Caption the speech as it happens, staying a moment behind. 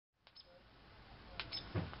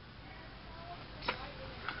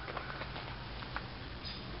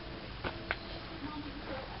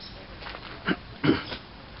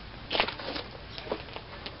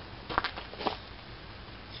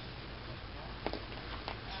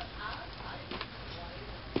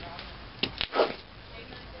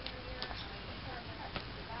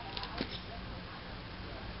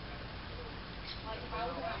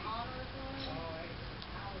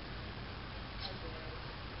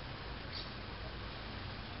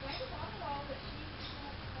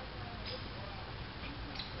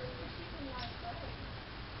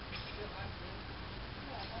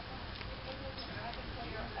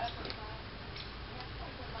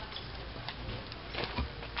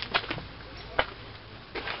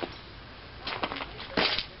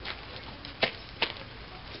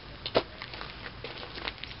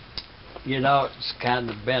You know, it's kind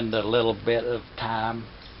of been a little bit of time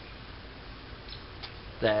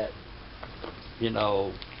that, you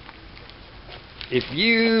know,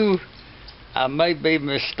 I may be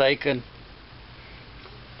mistaken,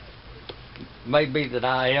 maybe that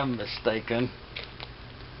I am mistaken,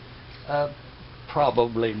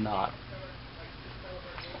 probably not.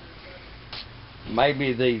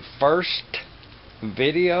 Maybe the first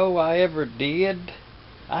video I ever did,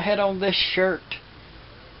 I had on this shirt.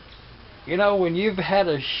 You know, when you've had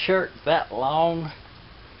a shirt that long,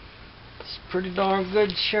 it's a pretty darn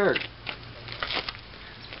good shirt.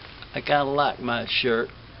 I kinda like my shirt.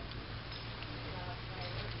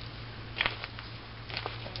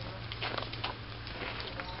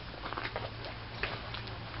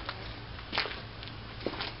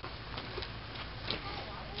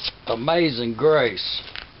 Amazing Grace.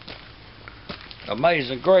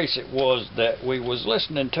 Amazing Grace it was that we was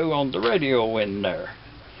listening to on the radio in there.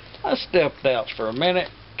 I stepped out for a minute,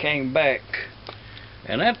 came back,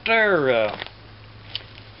 and at there,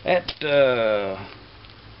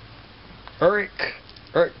 Eric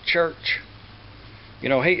Church, you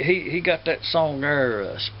know, he got that song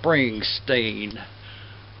there, Springsteen.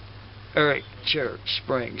 Eric Church,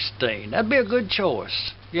 Springsteen. That'd be a good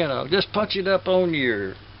choice. You know, just punch it up on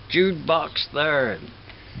your jukebox there and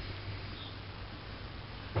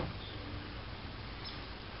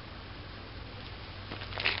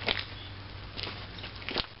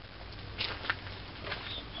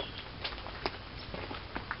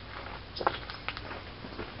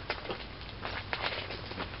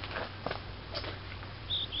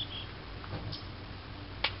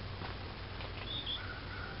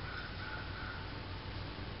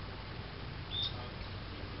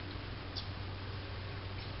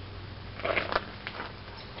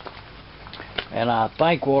I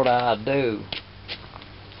think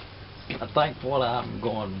what I'm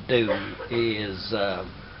going to do is,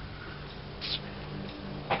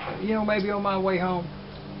 you know, maybe on my way home,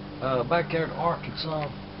 back there to Arkansas,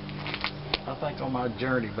 I think on my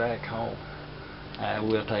journey back home,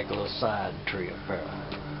 we'll take a little side trip there.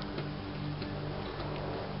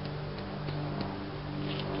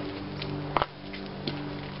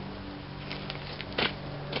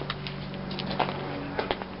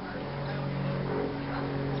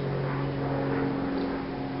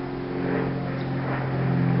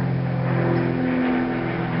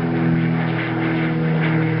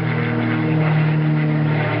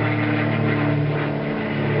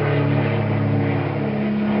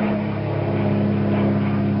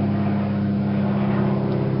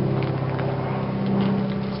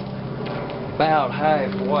 About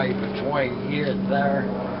halfway between here and there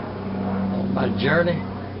on my journey,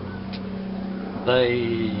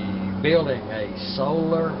 they building a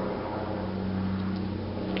solar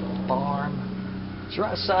farm. It's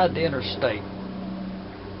right side the interstate.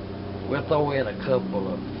 We'll throw in a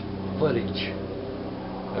couple of footage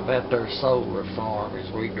of that there solar farm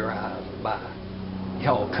as we drive by.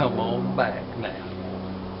 Y'all come on back now.